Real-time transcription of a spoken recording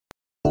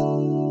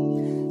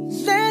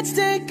Let's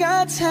take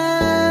our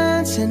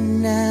time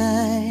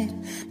tonight,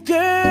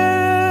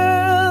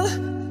 girl.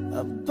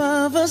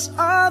 Above us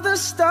all the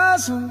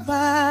stars are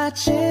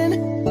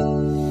watching.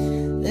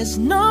 There's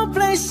no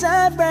place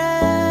I'd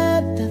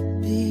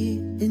rather be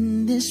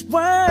in this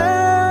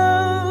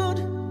world.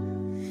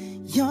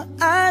 Your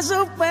eyes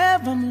are where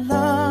I'm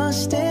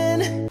lost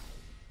in.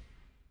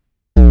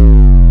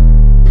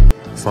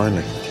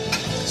 Finally,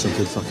 some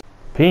good fucking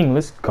ping,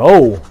 let's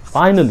go.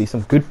 Finally,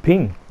 some good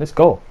ping. Let's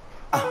go.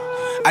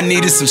 I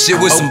needed some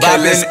shit with some bop.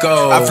 Let's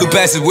go. I flew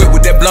past the whip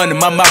with that blunt in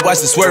my mouth,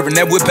 watched it swerving.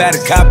 That whip had a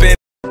cop in.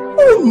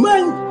 Oh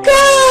my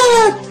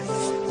god!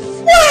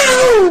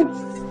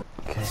 Wow!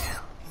 Okay.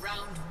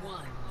 Round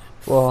one.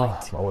 Whoa,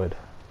 my word.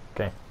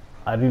 Okay.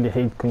 I really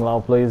hate Kung Lao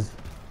plays.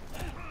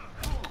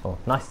 Oh,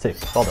 nice tick.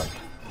 Well done.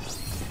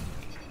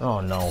 Oh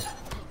no.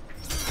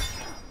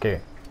 Okay.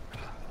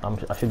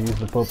 I should use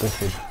the purple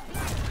shit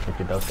if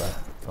he does that.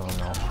 Oh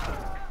no.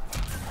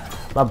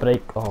 My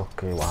break. Oh,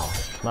 okay, wow.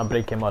 My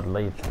break came out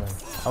late, man.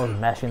 I was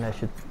mashing that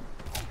shit.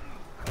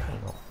 Oh,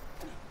 no.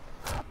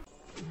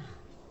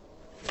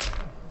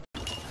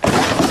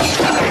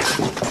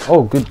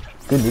 Oh, good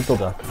little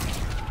duck.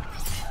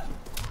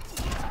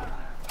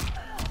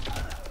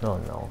 Oh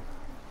no.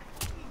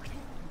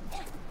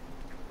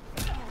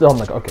 Oh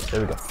my god, okay,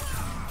 there we go.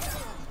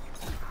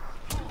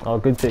 Oh,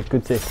 good tick,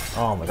 good tick.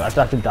 Oh my god, I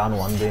tried to down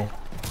one day.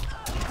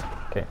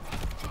 Okay.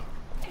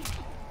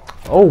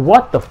 Oh,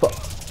 what the fuck?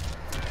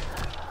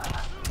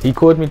 He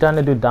caught me trying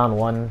to do down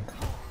one.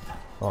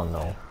 Oh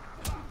no.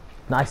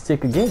 Nice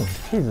tick again.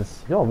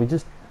 Jesus. Yo, we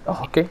just.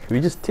 Oh, okay.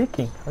 We're just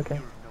ticking. Okay.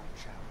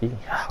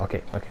 Yeah,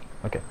 okay, okay,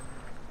 okay,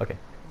 okay.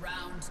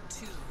 Round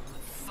two,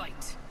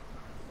 fight.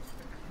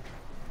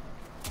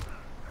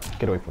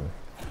 Get away from me.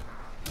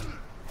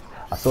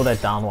 I saw that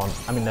down one.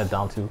 I mean, that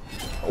down two.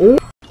 Oh!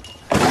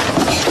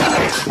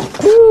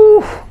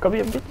 Woo! Come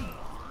here, bitch.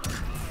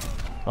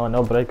 Oh,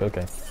 no break.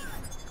 Okay.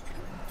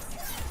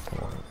 Come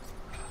on.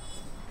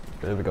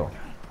 There we go.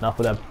 Now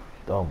for that.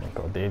 Oh my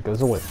god, there it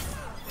goes away.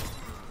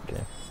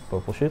 Okay.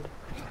 Purple shit.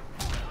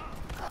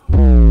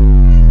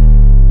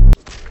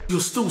 You're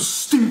still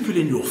stupid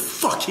in your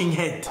fucking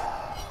head.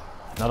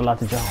 Not allowed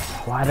to jump.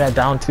 Why did I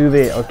down two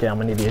there? Okay,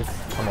 I'm an idiot.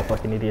 I'm a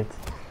fucking idiot.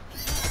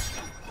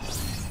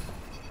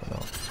 No.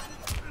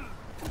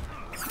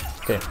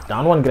 Okay,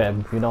 down one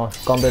grab. You know,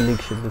 combat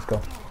league shit. Let's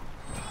go.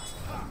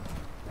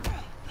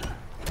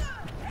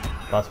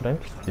 Last frame.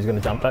 He's gonna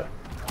jump back.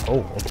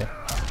 Oh, okay.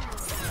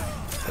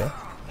 Okay.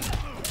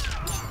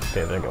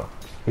 Okay, there you go.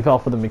 He fell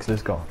for the mix.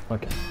 Let's go.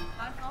 Okay.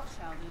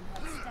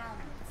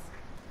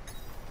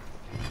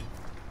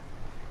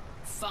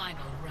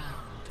 Final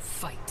round,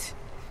 fight.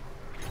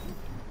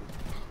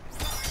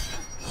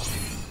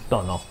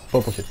 Oh no,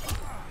 purple shit.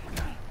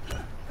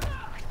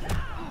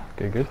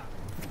 Okay, good.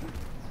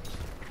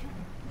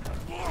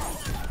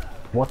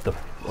 What the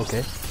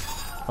okay.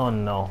 Oh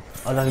no,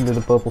 I gotta do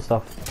the purple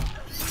stuff.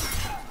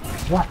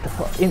 What the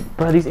fuck?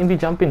 Bro, these empty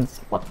jump-ins.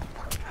 What the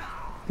fuck?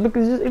 Look,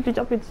 it's just empty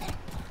jump-ins.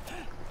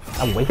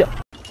 I'm way up.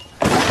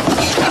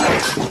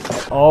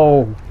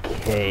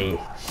 Okay,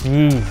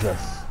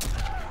 Jesus.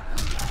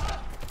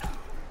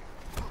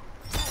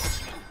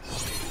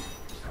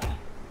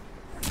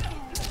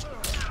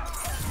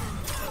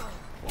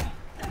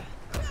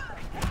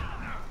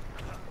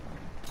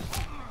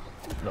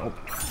 Nope.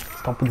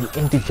 Stop with the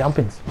empty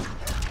jump-ins.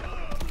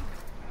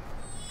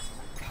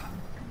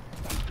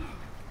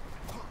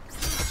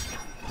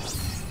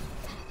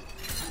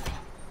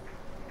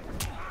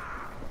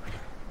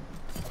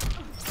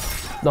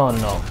 Oh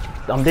no.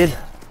 I'm dead.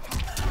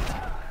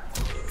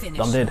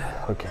 I'm dead.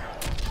 Okay.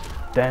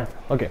 Damn.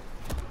 Okay.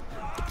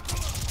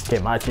 Okay,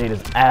 my jade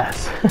is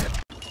ass.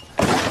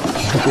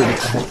 My jade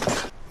is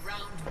ass.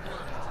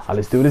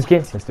 Let's do this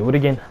again. Let's do it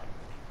again.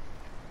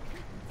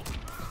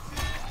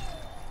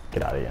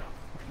 Get out of here.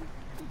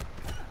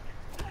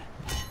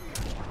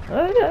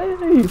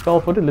 You fell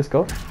for it. Let's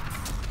go.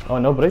 Oh,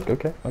 no break.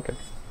 Okay. Okay.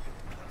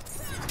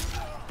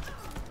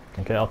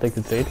 Okay, I'll take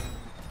the trade.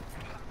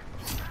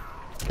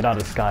 Get out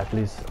of the sky,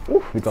 please.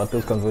 Oof, we got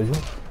those conversions.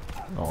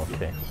 Oh,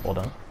 okay, well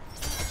done.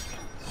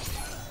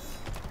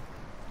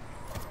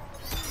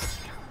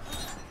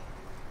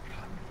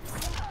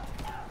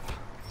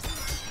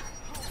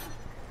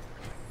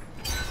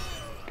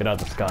 Get out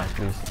of the sky,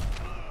 please.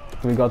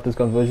 We got those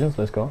conversions.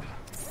 Let's go.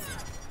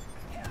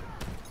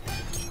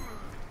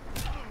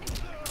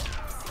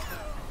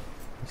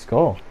 Let's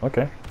go.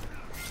 Okay.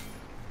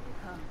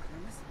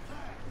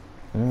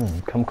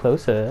 Come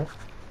closer.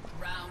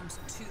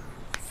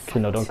 Okay,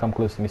 no, don't come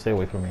close to me. Stay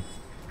away from me.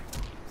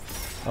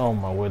 Oh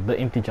my word, the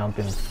empty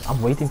jump-ins. I'm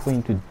waiting for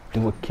him to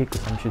do a kick or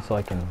some shit so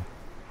I can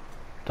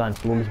try and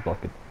flawless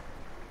block it.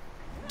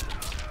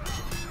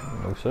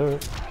 No sir.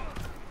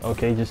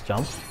 Okay, just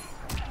jump.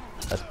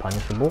 That's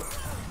punishable.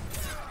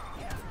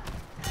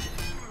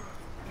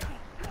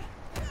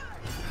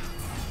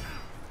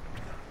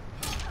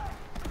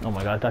 Oh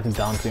my god, I tried to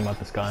down him out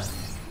the sky.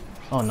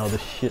 Oh no,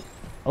 this shit.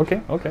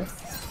 Okay, okay.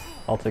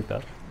 I'll take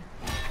that.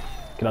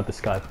 Get out the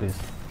sky, please.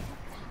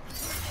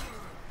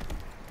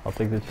 I'll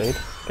take the trade.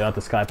 Get out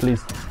the sky,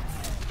 please.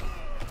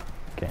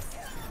 Okay.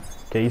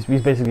 Okay, he's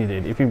basically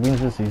dead. If he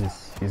wins this,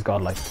 he's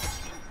godlike.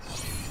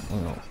 Oh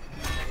no.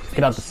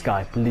 Get out the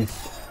sky, please.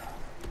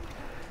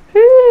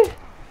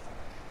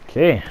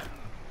 Okay.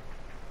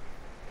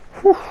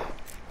 Whew.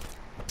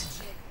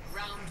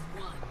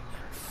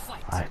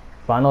 Alright,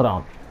 final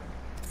round.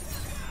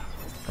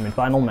 I mean,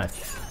 final match.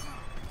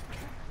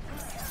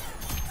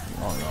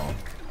 Oh no.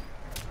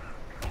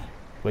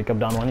 Wake up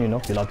down one, you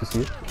know, you'll have to see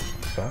it.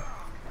 Let's go.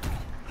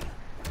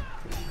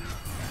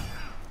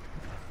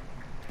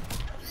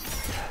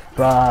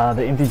 Bruh,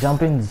 the empty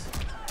jump-ins.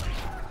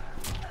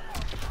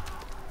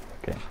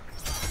 Okay.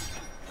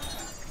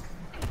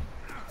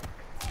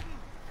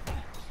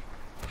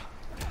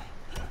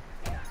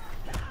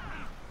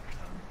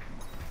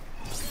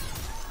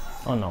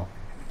 Oh no.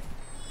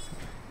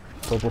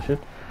 Purple shit.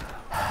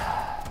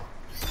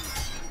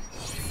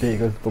 There you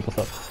go, purple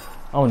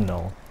stuff. Oh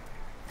no.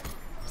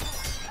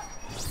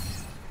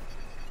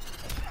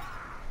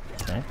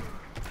 Okay.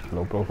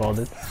 Low profile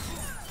it.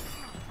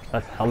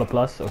 That's hella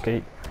plus,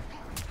 okay.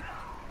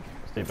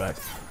 Stay back.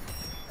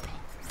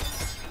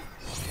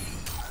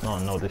 Oh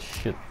no, this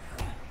shit.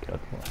 God.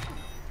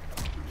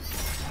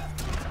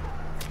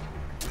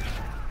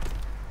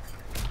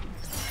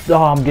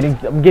 Oh, I'm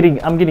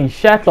getting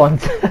shat on.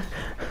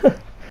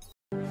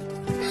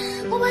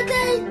 Oh my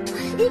god!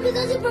 Even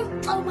though they broke.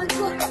 Oh my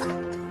god!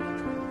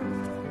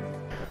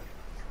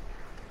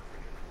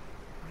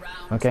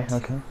 Okay,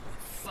 okay.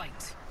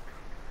 Fight.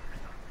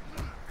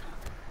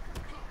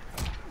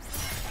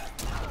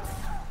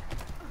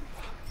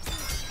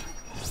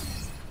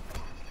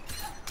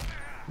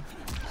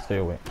 Stay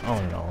away. Oh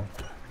no.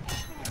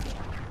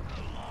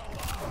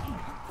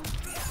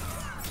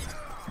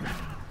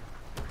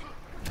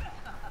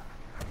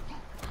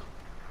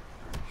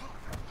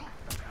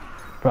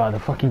 Bruh, the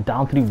fucking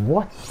down 3.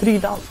 What? 3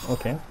 down?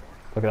 Okay.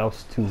 Okay, that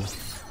was 2.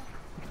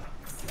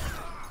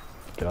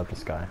 Get out the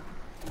sky.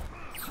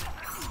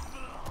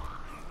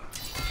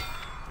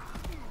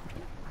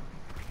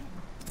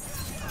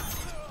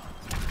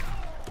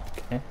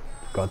 Okay.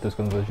 Got those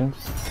conversions.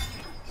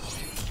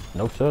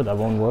 No sir, that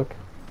won't work.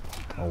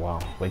 Oh wow.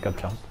 Wake up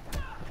jump.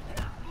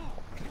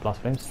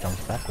 Blast flames,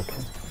 jumps back,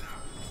 okay.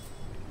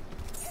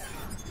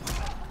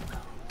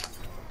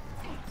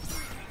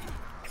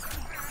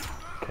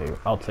 Okay,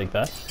 I'll take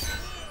that.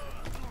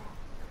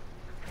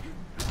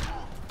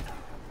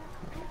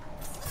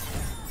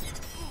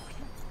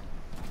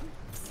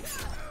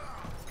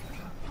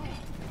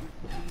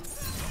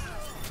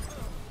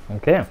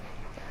 Okay.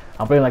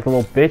 I'm playing like a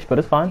little bitch, but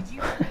it's fine.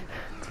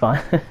 It's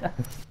fine.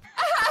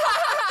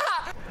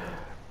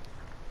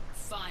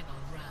 Final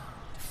round.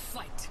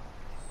 Fight.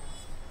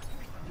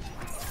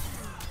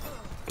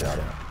 Get out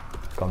of here.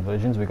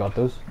 Conversions, we got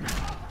those.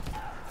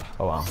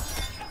 Oh wow.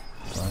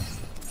 Nice.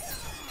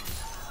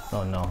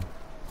 Oh no.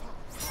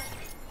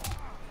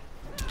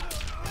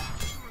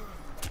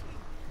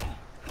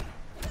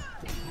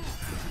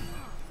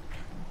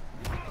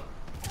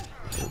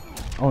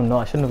 Oh no,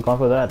 I shouldn't have gone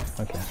for that.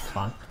 Okay, it's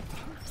fine.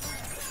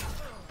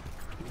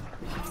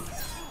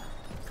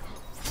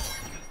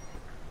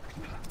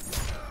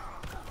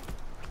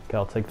 Okay,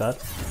 I'll take that.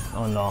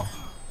 Oh no.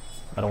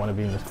 I don't want to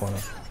be in this corner.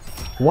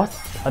 What?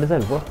 How does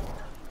that work?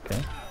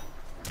 Okay.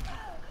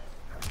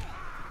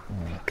 Oh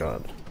my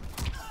god.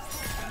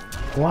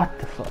 What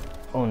the fuck?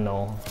 Oh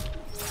no.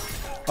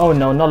 Oh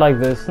no, not like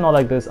this. Not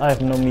like this. I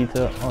have no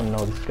meter. Oh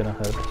no, this is gonna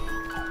hurt.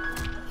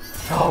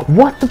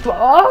 What the fuck?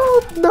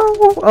 Oh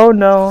no. Oh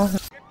no.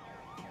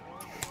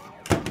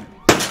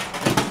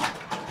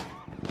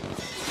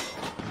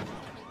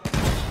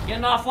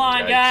 Getting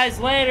offline, guys.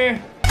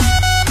 Later.